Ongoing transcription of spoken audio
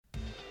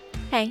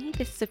Hey,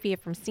 this is Sophia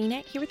from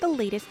CNET here with the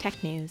latest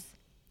tech news.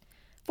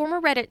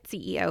 Former Reddit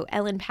CEO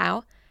Ellen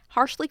Pao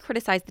harshly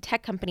criticized the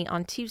tech company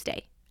on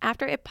Tuesday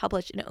after it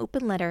published an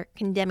open letter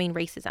condemning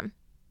racism.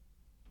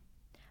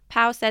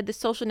 Pao said the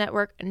social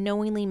network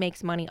knowingly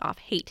makes money off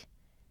hate.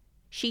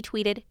 She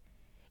tweeted,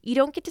 "You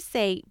don't get to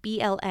say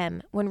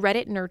BLM when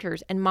Reddit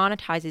nurtures and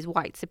monetizes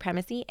white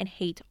supremacy and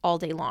hate all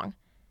day long,"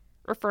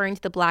 referring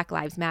to the Black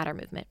Lives Matter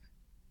movement.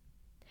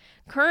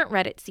 Current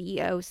Reddit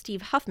CEO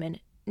Steve Huffman,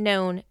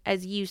 known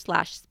as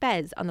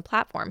u/Spez on the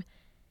platform,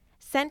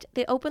 sent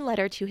the open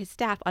letter to his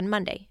staff on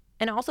Monday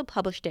and also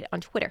published it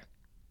on Twitter.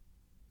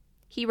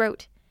 He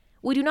wrote,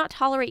 "We do not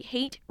tolerate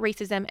hate,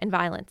 racism, and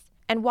violence,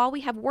 and while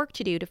we have work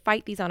to do to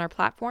fight these on our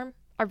platform,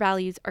 our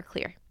values are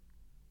clear."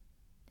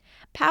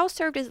 Pao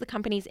served as the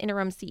company's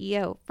interim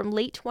CEO from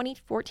late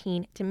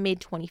 2014 to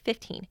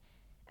mid-2015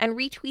 and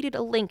retweeted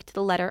a link to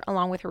the letter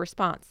along with her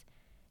response,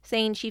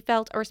 saying she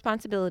felt a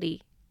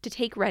responsibility to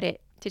take Reddit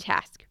to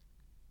task.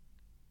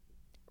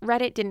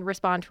 Reddit didn't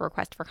respond to a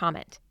request for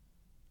comment.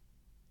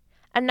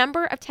 A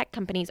number of tech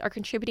companies are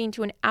contributing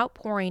to an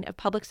outpouring of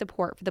public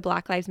support for the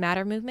Black Lives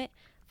Matter movement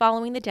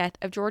following the death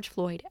of George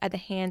Floyd at the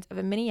hands of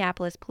a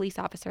Minneapolis police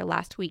officer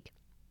last week.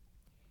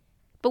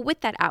 But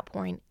with that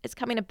outpouring is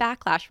coming a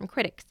backlash from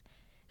critics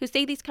who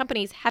say these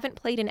companies haven't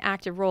played an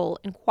active role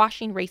in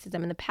quashing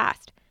racism in the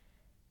past,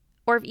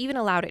 or have even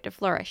allowed it to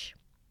flourish.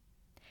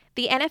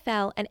 The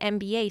NFL and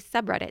NBA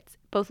subreddits,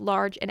 both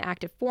large and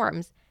active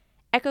forums,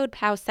 echoed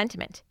Pao's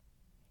sentiment,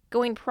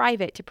 going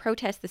private to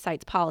protest the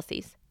site's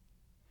policies.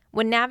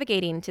 When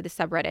navigating to the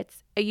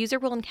subreddits, a user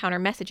will encounter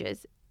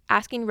messages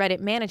asking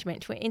Reddit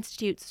management to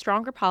institute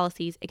stronger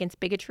policies against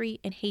bigotry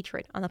and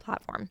hatred on the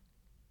platform.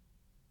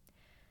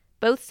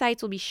 Both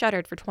sites will be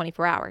shuttered for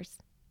 24 hours.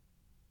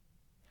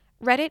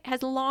 Reddit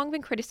has long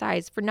been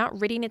criticized for not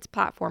ridding its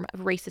platform of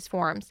racist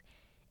forums,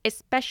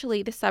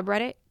 especially the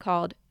subreddit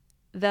called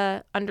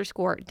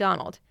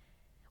 _Donald,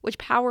 which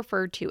Pao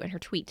referred to in her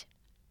tweet.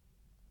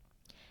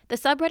 The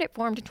subreddit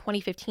formed in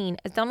 2015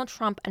 as Donald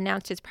Trump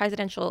announced his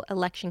presidential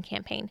election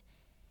campaign,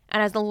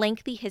 and has a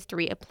lengthy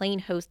history of playing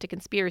host to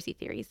conspiracy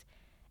theories,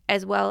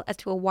 as well as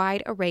to a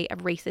wide array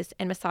of racist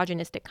and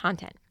misogynistic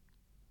content.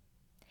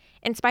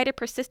 In spite of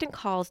persistent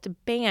calls to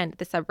ban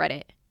the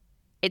subreddit,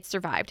 it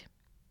survived,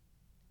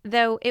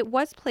 though it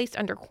was placed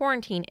under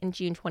quarantine in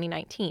June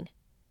 2019.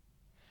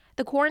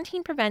 The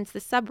quarantine prevents the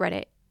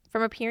subreddit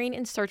from appearing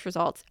in search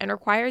results and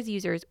requires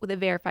users with a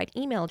verified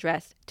email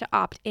address to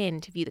opt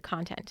in to view the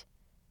content.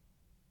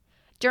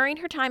 During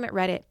her time at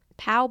Reddit,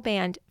 Pao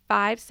banned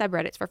 5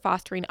 subreddits for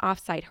fostering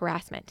off-site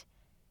harassment.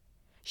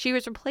 She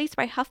was replaced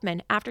by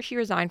Huffman after she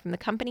resigned from the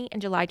company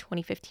in July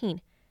 2015,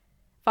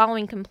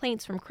 following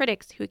complaints from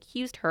critics who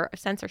accused her of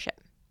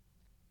censorship.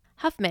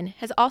 Huffman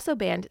has also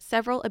banned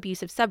several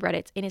abusive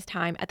subreddits in his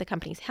time at the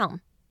company's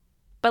helm.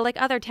 But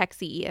like other tech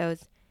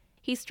CEOs,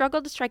 he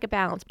struggled to strike a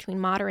balance between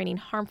moderating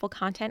harmful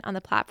content on the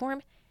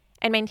platform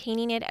and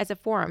maintaining it as a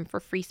forum for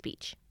free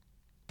speech.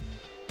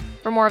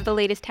 For more of the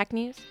latest tech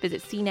news,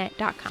 visit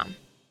cnet.com.